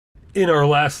In our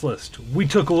last list, we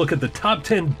took a look at the top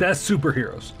 10 best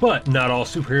superheroes, but not all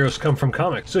superheroes come from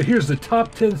comics. So here's the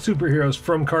top 10 superheroes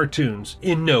from cartoons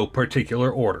in no particular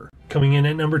order. Coming in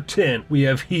at number 10, we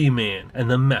have He-Man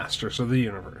and the Masters of the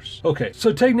Universe. Okay,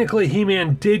 so technically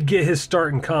He-Man did get his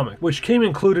start in comic, which came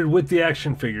included with the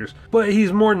action figures, but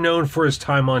he's more known for his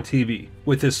time on TV.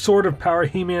 With his sword of power,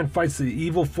 He-Man fights the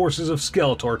evil forces of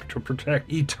Skeletor to protect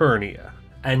Eternia.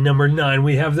 At number 9,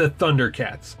 we have the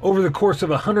Thundercats. Over the course of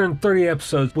 130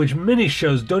 episodes, which many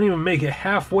shows don't even make it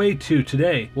halfway to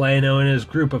today, Lion-O and his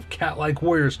group of cat-like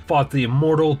warriors fought the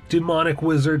immortal, demonic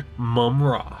wizard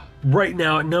Mum-Ra. Right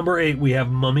now at number 8, we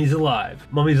have Mummies Alive.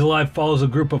 Mummies Alive follows a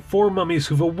group of 4 mummies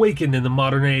who've awakened in the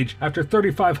modern age after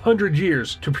 3,500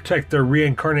 years to protect their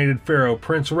reincarnated pharaoh,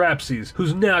 Prince Rapses,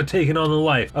 who's now taken on the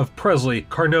life of Presley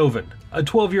Carnovan, a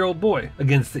 12-year-old boy,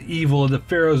 against the evil of the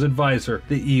pharaoh's advisor,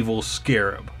 the evil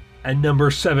Scarab. At number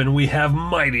 7, we have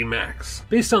Mighty Max.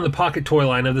 Based on the pocket toy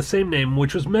line of the same name,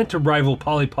 which was meant to rival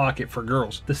Polly Pocket for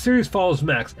girls, the series follows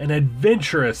Max, an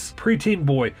adventurous preteen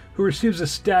boy who receives a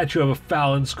statue of a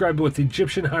fowl inscribed with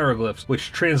Egyptian hieroglyphs,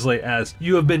 which translate as,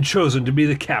 "You have been chosen to be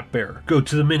the cap bearer. Go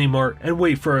to the mini-mart and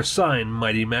wait for a sign,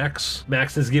 Mighty Max."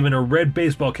 Max is given a red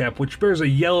baseball cap which bears a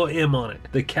yellow M on it.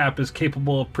 The cap is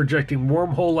capable of projecting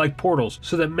wormhole-like portals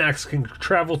so that Max can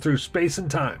travel through space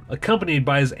and time, accompanied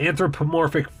by his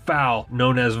anthropomorphic fowl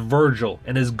known as Virgil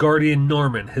and his guardian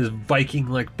Norman, his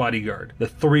Viking-like bodyguard. The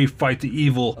three fight the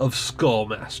evil of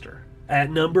Skullmaster. At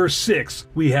number 6,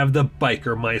 we have the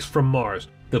Biker Mice from Mars.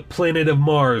 The planet of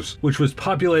Mars, which was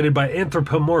populated by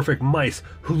anthropomorphic mice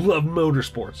who loved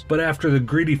motorsports. But after the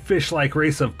greedy fish-like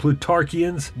race of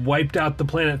Plutarchians wiped out the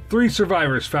planet, 3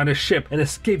 survivors found a ship and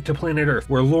escaped to planet Earth,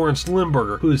 where Lawrence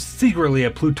Limburger, who is secretly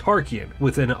a Plutarchian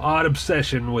with an odd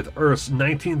obsession with Earth's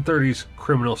 1930s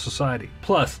criminal society.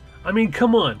 Plus, I mean,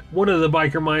 come on, one of the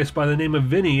biker mice by the name of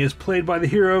Vinny is played by the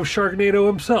hero of Sharknado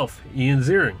himself, Ian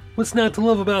Ziering. What's not to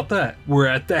love about that? We're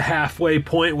at the halfway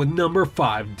point with number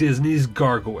 5, Disney's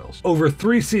Gargoyles. Over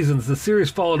 3 seasons, the series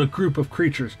followed a group of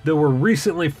creatures that were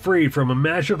recently freed from a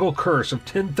magical curse of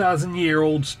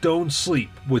 10,000-year-old stone sleep.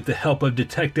 With the help of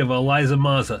Detective Eliza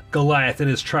Mazza, Goliath and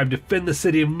his tribe defend the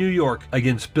city of New York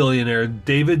against billionaire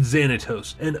David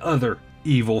Xanatos and other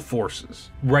evil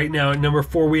forces. Right now at number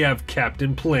 4, we have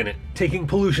Captain Planet. Taking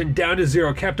pollution down to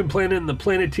zero, Captain Planet and the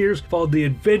Planeteers followed the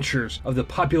adventures of the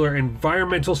popular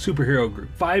environmental superhero group.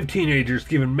 5 teenagers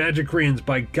given magic reins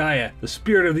by Gaia, the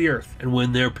spirit of the earth, and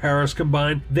when their powers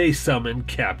combine, they summon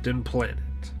Captain Planet.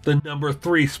 The number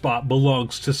 3 spot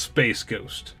belongs to Space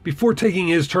Ghost. Before taking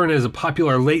his turn as a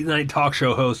popular late-night talk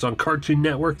show host on Cartoon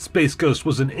Network, Space Ghost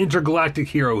was an intergalactic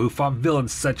hero who fought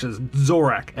villains such as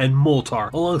Zorak and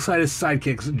Moltar, alongside his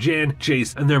sidekicks Jan,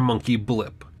 Jace, and their monkey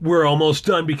Blip. We're almost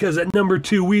done because at number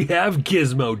 2 we have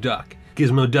Gizmo Duck.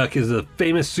 Gizmo Duck is a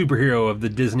famous superhero of the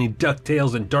Disney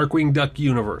DuckTales and Darkwing Duck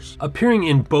universe. Appearing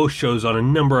in both shows on a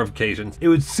number of occasions, it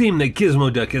would seem that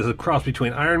Gizmo Duck is a cross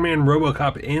between Iron Man,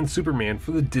 RoboCop, and Superman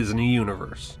for the Disney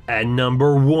universe. At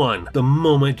number 1, the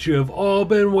moment you have all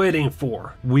been waiting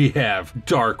for, we have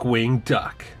Darkwing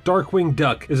Duck. Darkwing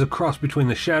Duck is a cross between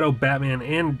the Shadow, Batman,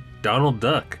 and Donald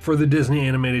Duck for the Disney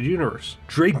animated universe.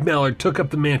 Drake Mallard took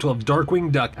up the mantle of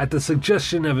Darkwing Duck at the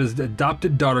suggestion of his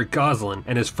adopted daughter Gosalyn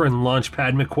and his friend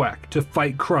Launchpad McQuack to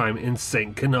fight crime in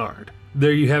St. Canard.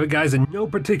 There you have it, guys, in no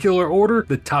particular order,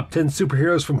 the top 10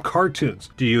 superheroes from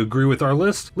cartoons. Do you agree with our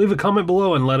list? Leave a comment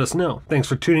below and let us know. Thanks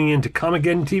for tuning in to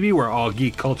Comicgeddon TV, where all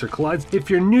geek culture collides.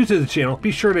 If you're new to the channel, be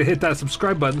sure to hit that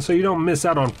subscribe button so you don't miss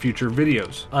out on future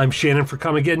videos. I'm Shannon for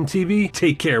Comicgeddon TV.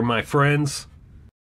 Take care, my friends.